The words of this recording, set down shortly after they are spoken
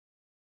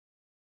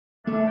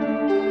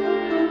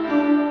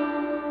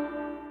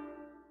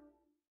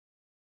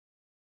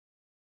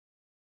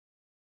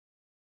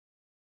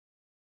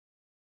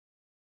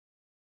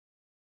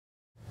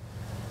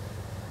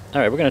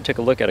Alright, we're going to take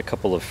a look at a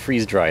couple of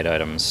freeze-dried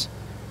items.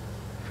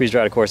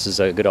 Freeze-dried, of course, is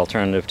a good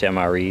alternative to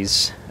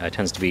MREs. It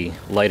tends to be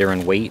lighter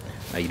in weight.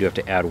 You do have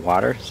to add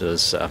water, so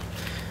there's a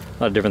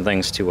lot of different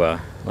things to,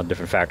 a lot of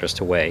different factors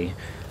to weigh.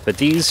 But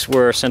these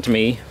were sent to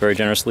me very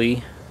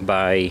generously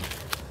by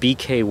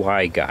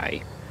BKY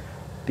Guy.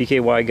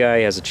 BKY Guy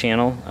has a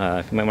channel.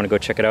 You might want to go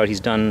check it out.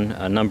 He's done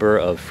a number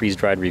of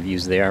freeze-dried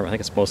reviews there. I think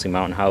it's mostly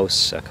Mountain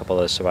House, a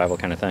couple of survival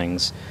kind of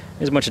things.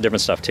 There's a bunch of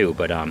different stuff too,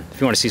 but if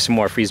you want to see some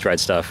more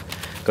freeze-dried stuff,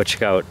 go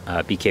check out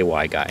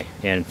BKY Guy.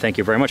 And thank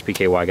you very much,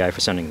 BKY Guy,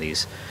 for sending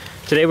these.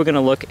 Today we're going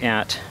to look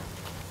at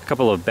a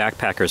couple of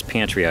Backpackers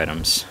Pantry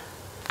items.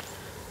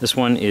 This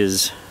one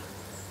is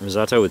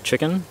risotto with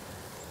chicken.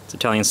 It's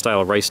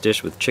Italian-style rice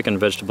dish with chicken,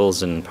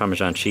 vegetables, and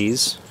Parmesan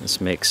cheese. This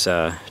makes 2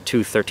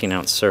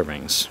 13-ounce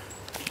servings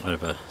out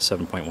of a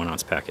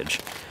 7.1-ounce package.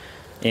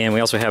 And we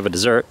also have a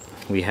dessert.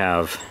 We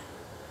have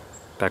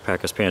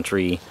Backpackers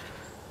Pantry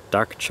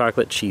dark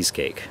chocolate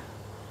cheesecake.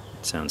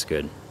 It sounds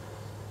good.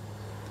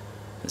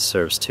 It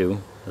serves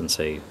 2. Doesn't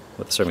say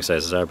what the serving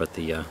sizes are, but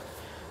the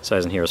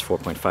size in here is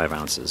 4.5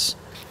 ounces.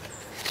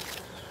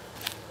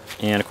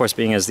 And of course,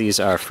 being as these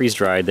are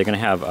freeze-dried, they're going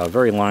to have a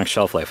very long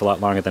shelf life, a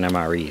lot longer than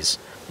MREs.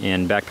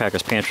 And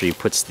Backpackers Pantry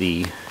puts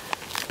the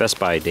Best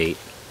By date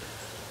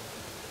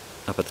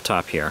up at the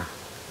top here.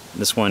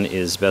 This one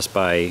is Best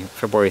By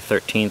February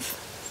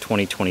 13th,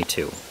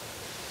 2022.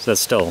 So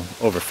that's still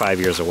over 5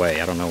 years away.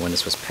 I don't know when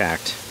this was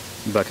packed.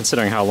 But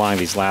considering how long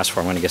these last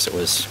for, I'm going to guess it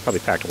was probably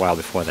packed a while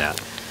before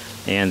that.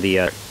 And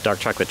the dark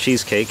chocolate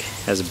cheesecake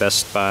has a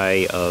Best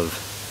By of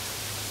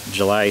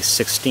July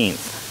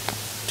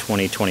 16th,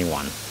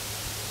 2021.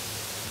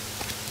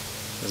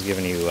 It's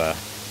giving you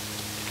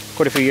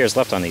quite a few years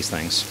left on these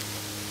things.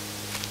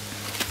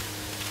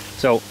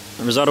 So,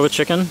 risotto with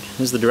chicken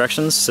is the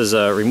directions. It says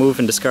remove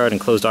and discard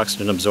enclosed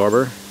oxygen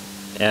absorber.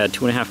 Add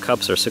 2.5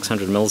 cups or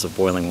 600 mils of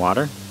boiling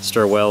water.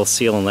 Stir well,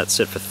 seal, and let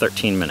sit for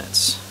 13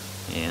 minutes.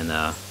 And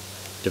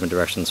different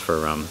directions for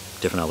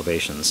different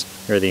elevations.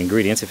 Here are the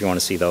ingredients if you want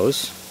to see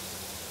those.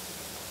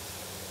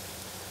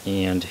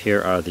 And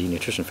here are the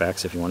nutrition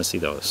facts if you want to see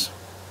those.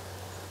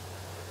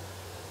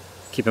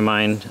 Keep in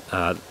mind,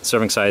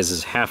 serving size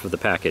is half of the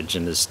package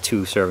and there's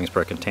 2 servings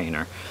per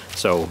container.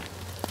 So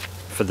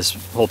for this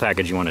whole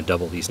package you want to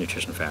double these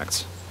nutrition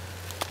facts.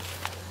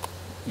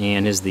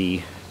 And here's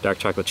the dark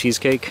chocolate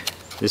cheesecake.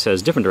 This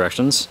has different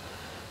directions.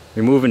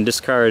 Remove and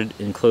discard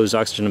enclosed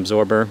oxygen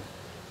absorber.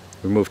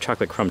 Remove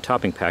chocolate crumb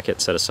topping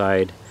packet, set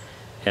aside.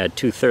 Add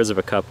 2/3 of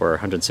a cup or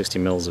 160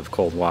 mils of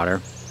cold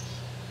water.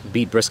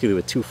 Beat briskly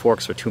with 2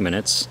 forks for 2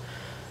 minutes.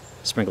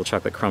 Sprinkle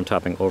chocolate crumb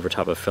topping over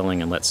top of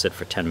filling and let sit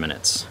for 10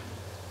 minutes.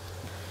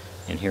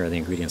 And here are the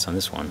ingredients on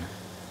this one.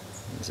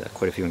 There's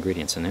quite a few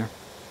ingredients in there.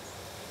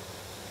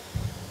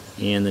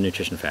 And the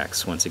nutrition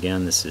facts. Once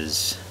again, this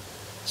is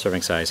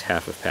serving size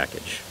half of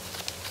package.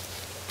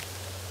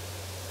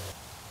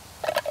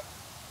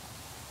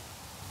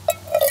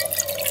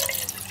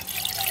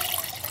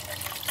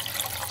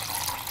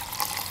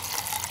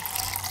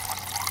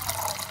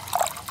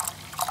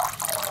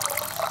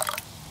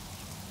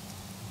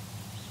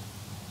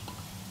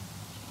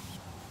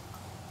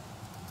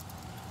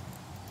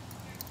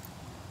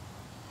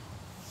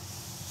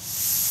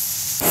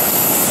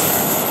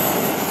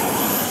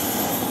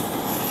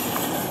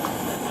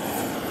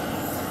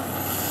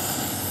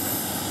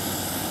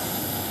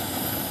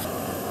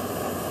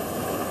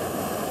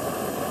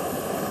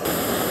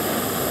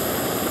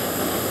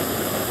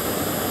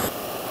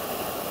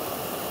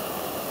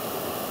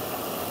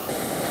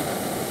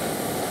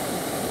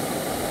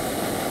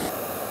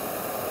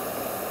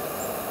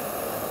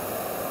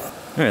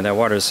 Alright, that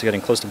water is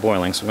getting close to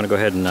boiling, so I'm going to go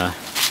ahead and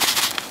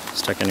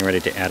start getting ready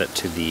to add it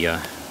to the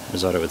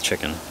risotto with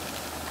chicken.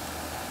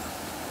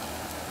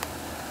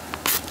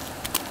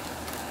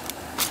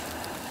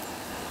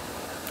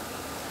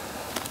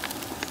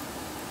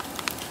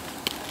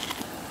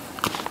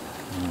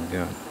 There we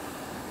go.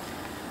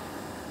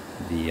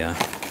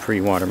 The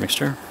pre-water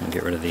mixture. I'll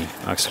get rid of the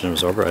oxygen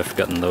absorber. I've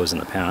forgotten those in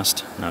the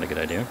past. Not a good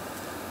idea.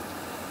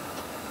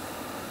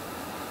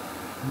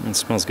 It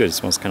smells good. It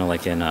smells kind of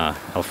like an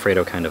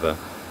Alfredo kind of a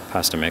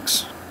pasta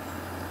mix.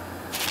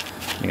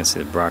 You can see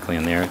the broccoli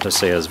in there. It does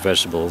say it has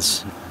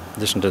vegetables. In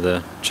addition to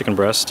the chicken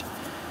breast,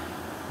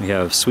 we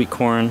have sweet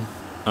corn,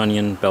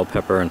 onion, bell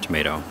pepper, and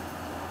tomato.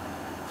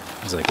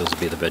 Looks like those would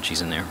be the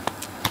veggies in there.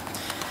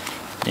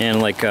 And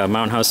like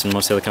Mountain House and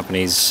most other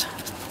companies,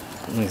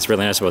 I think what's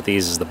really nice about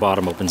these is the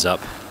bottom opens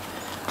up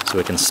so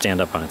it can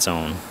stand up on its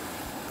own.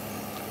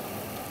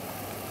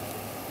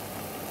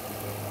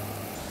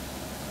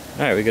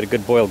 Alright, we got a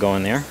good boil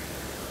going there.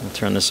 We'll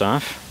turn this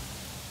off.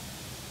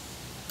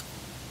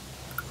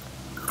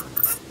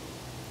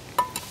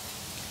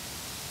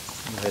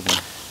 Go ahead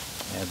and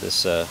add this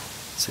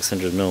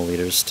 600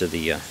 milliliters to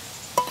the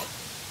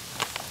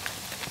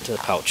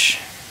pouch.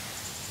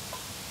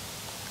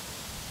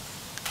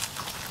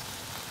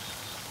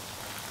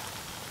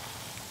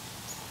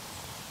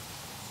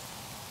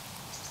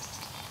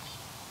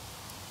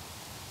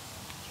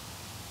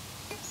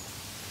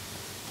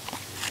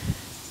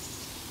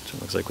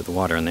 looks like with the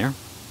water in there.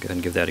 Go ahead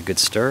and give that a good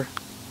stir.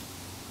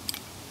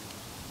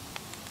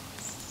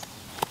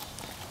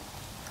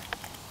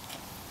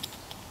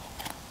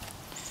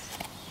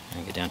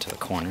 And get down to the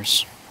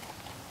corners.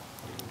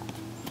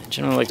 I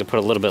generally like to put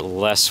a little bit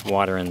less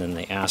water in than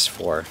they ask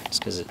for,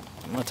 just because a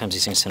lot of times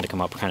these things tend to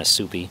come up kind of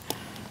soupy.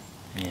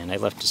 And I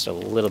left just a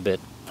little bit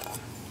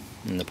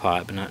in the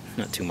pot, but not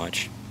too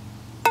much.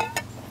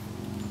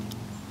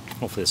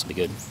 Hopefully this will be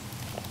good.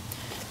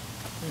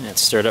 And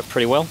it's stirred up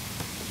pretty well.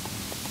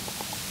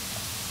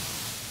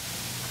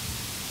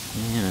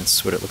 And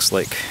that's what it looks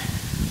like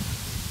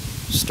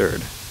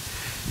stirred.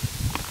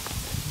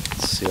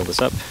 Let's seal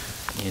this up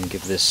and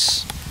give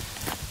this,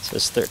 it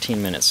says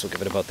 13 minutes, so we'll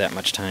give it about that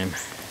much time.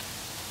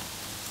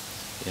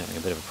 Yeah, having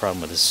a bit of a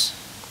problem with this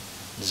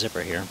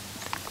zipper here.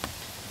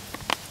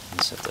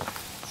 Just have to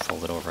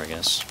fold it over, I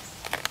guess.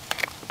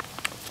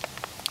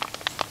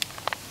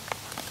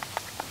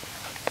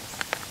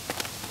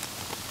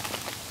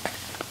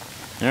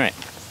 Alright,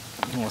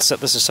 we'll set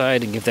this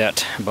aside and give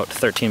that about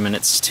 13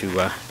 minutes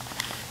to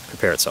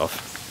prepare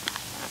itself.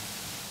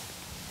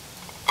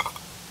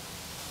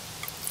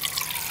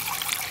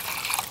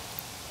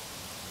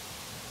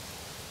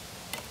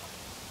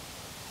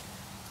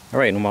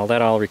 Alright, and while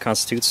that all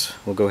reconstitutes,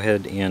 we'll go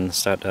ahead and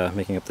start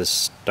making up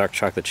this dark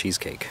chocolate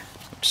cheesecake,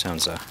 which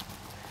sounds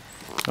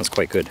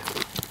quite good.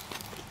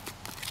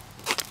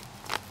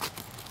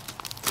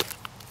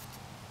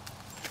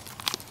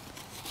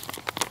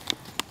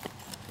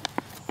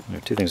 There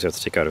are two things we have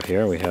to take out of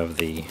here. We have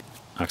the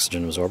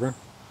oxygen absorber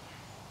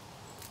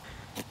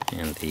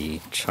and the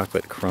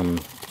chocolate crumb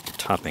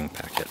topping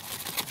packet.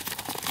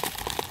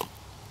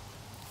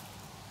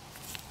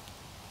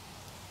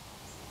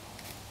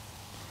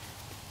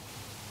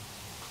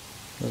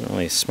 Doesn't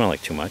really smell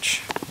like too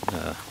much.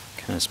 Kind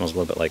of smells a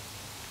little bit like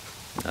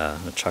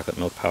a chocolate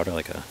milk powder,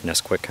 like a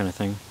Nesquik kind of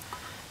thing.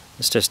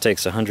 This just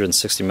takes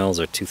 160 mils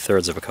or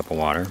 2/3 of a cup of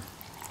water.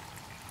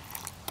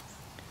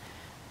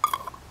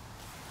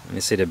 And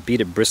they say to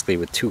beat it briskly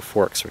with 2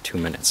 forks for 2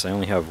 minutes. I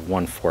only have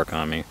 1 fork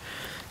on me,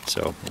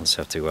 so I'll just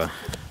have to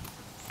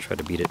try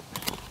to beat it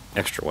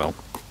extra well.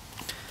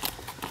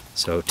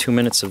 So 2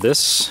 minutes of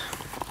this.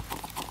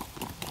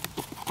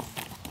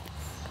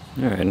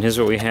 Alright, and here's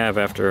what we have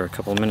after a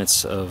couple of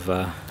minutes of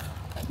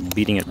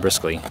beating it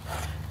briskly.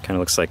 Kind of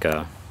looks like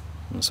a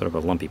sort of a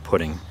lumpy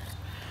pudding.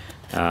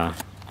 The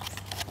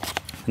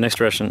next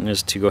direction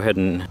is to go ahead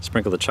and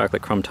sprinkle the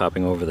chocolate crumb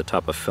topping over the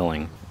top of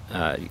filling.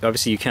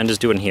 Obviously you can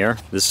just do it in here.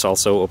 This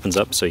also opens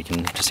up so you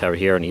can just have it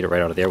here and eat it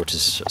right out of there, which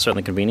is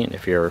certainly convenient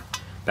if you're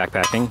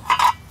backpacking.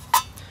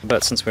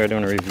 But since we are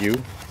doing a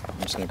review,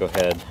 I'm just going to go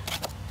ahead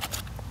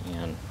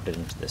and put it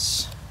into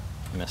this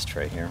mess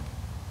tray here.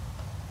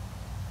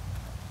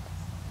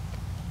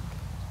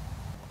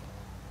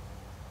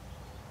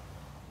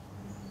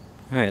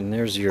 Alright, and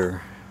there's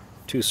your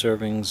 2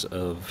 servings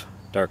of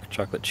dark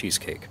chocolate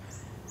cheesecake.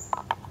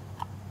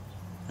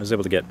 I was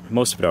able to get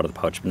most of it out of the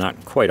pouch, but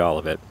not quite all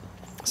of it.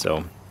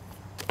 So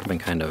I've been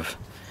kind of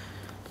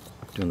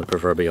doing the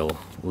proverbial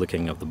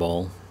licking of the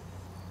bowl.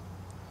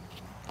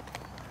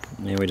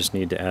 And we just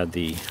need to add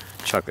the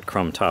chocolate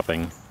crumb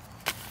topping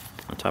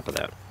on top of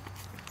that.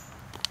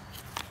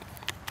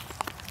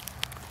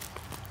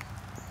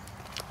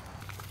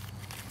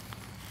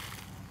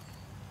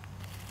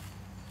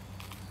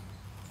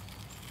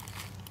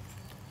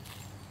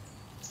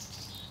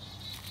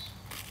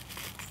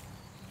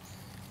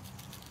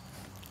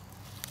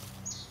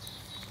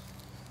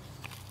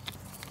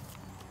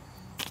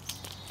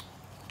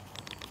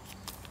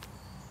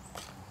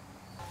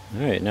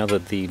 Alright, now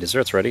that the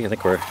dessert's ready, I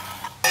think we're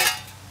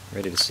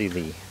ready to see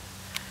the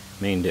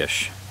main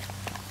dish.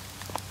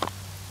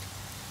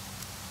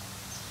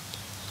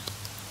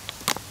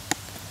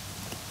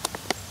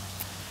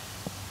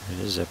 It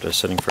is after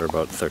sitting for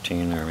about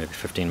 13 or maybe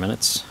 15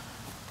 minutes.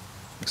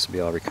 Looks to be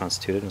all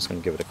reconstituted. I'm just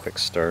going to give it a quick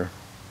stir.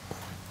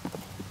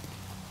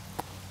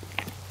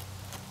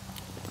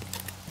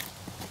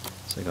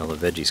 It's like all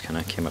the veggies kind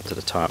of came up to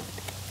the top.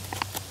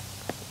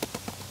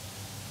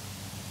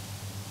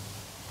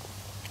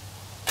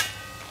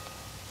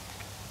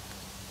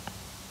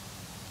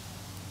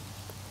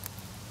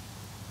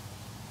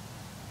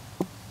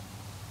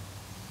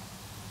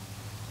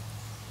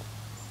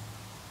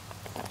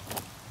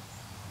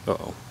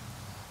 Uh-oh.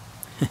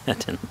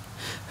 that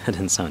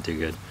didn't sound too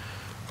good.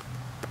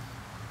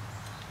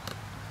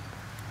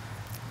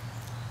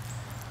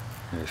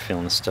 I have a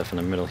feeling the stuff in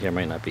the middle here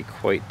might not be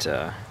quite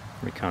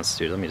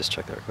reconstituted. Let me just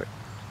check that real quick.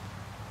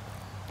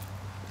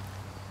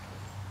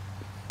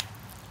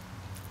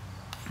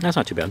 That's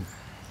not too bad.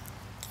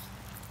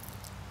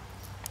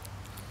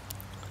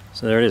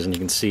 So there it is, and you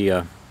can see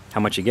how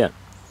much you get.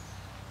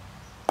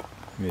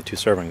 You get 2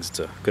 servings. It's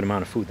a good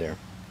amount of food there.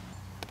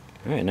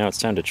 Alright, now it's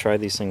time to try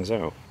these things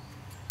out.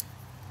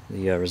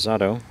 The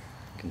risotto, you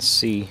can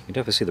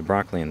definitely see the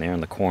broccoli in there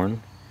and the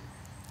corn.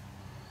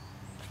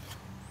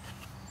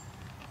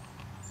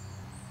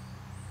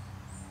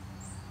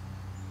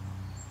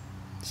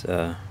 It's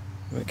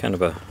kind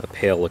of a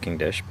pale looking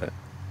dish, but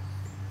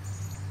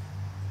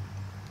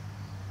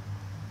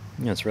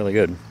Yeah, it's really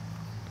good.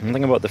 One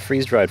thing about the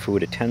freeze-dried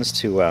food, it tends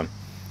to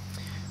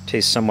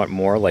taste somewhat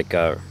more like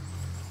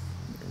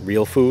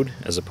real food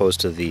as opposed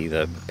to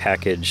the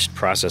packaged,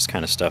 processed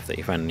kind of stuff that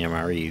you find in the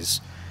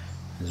MREs.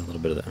 There's a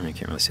little bit of I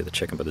can't really see the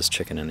chicken, but there's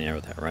chicken in there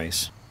with that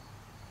rice.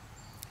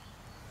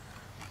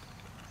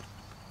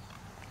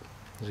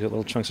 There's got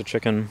little chunks of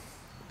chicken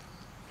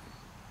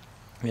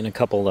and a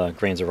couple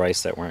grains of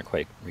rice that weren't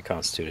quite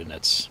reconstituted.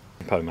 That's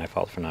probably my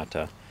fault for not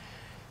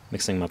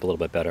mixing them up a little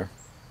bit better.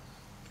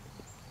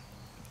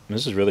 And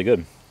this is really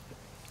good.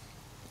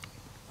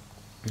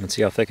 And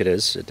see how thick it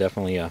is. It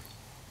definitely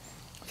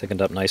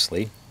thickened up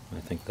nicely. I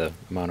think the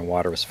amount of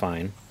water was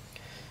fine.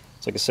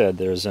 So like I said,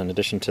 there's in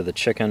addition to the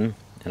chicken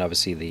and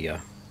obviously the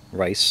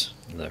rice,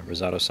 the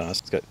risotto sauce,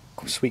 it's got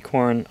sweet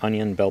corn,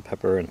 onion, bell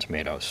pepper, and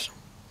tomatoes.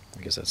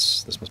 I guess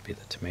this must be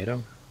the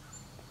tomato.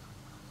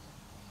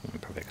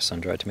 Probably like a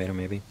sun-dried tomato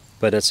maybe.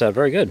 But it's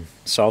very good.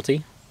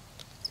 Salty.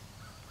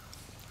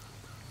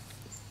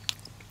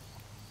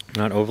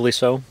 Not overly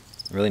so.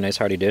 Really nice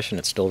hearty dish, and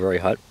it's still very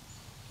hot.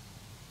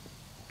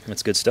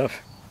 It's good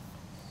stuff.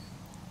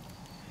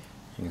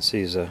 You can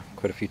see there's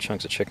quite a few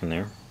chunks of chicken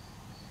there.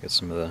 Got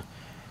some of the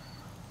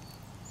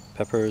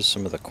peppers,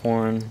 some of the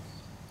corn,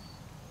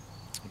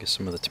 I guess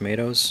some of the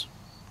tomatoes.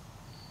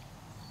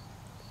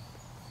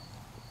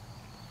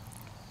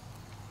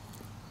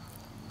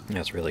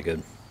 That's really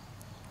good.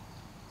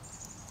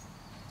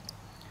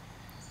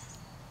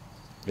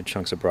 Good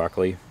chunks of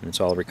broccoli, and it's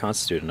all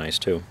reconstituted nice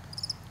too.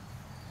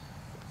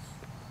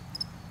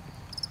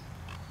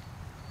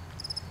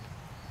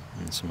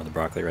 And some of the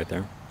broccoli right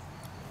there.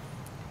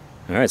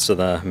 Alright, so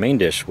the main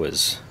dish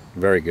was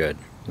very good.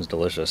 It was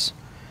delicious.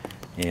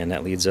 And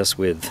that leads us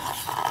with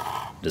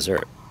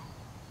dessert.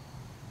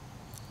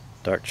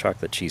 Dark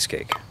chocolate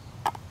cheesecake.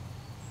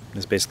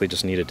 This basically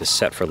just needed to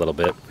set for a little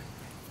bit,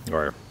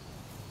 or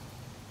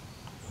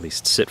at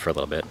least sit for a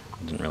little bit.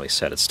 It didn't really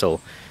set. It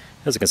still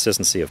has a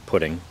consistency of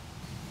pudding,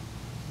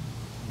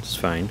 which is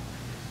fine.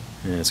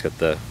 And it's got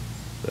the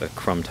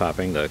crumb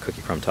topping, the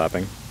cookie crumb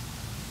topping.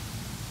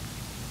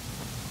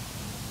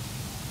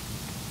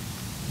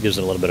 Gives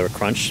it a little bit of a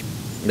crunch.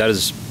 That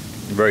is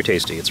very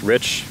tasty. It's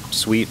rich,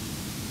 sweet.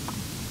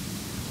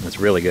 It's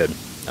really good.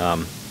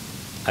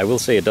 I will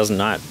say it does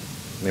not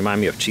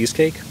remind me of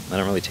cheesecake. I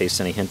don't really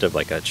taste any hint of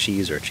like a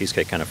cheese or a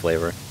cheesecake kind of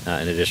flavor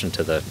in addition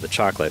to the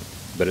chocolate,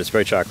 but it's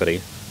very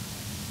chocolatey.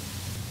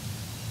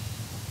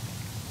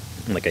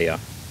 Like a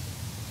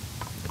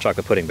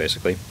chocolate pudding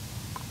basically.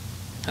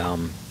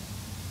 I'm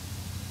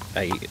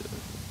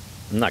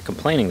not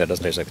complaining that it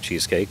doesn't taste like a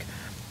cheesecake.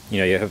 You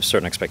know, you have a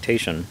certain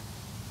expectation,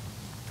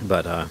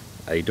 but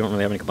I don't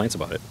really have any complaints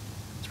about it.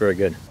 It's very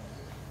good.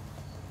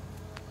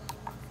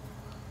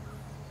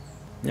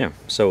 Yeah,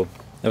 so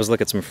that was a look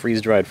at some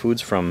freeze-dried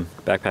foods from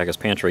Backpacker's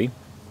Pantry.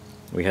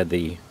 We had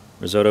the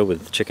risotto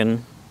with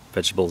chicken,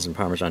 vegetables, and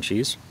Parmesan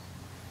cheese,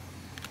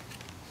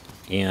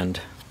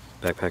 and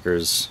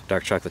Backpacker's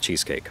dark chocolate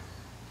cheesecake.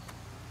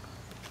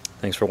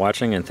 Thanks for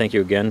watching, and thank you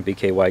again,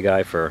 BKY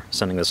Guy, for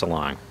sending this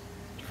along.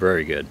 It's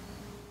very good.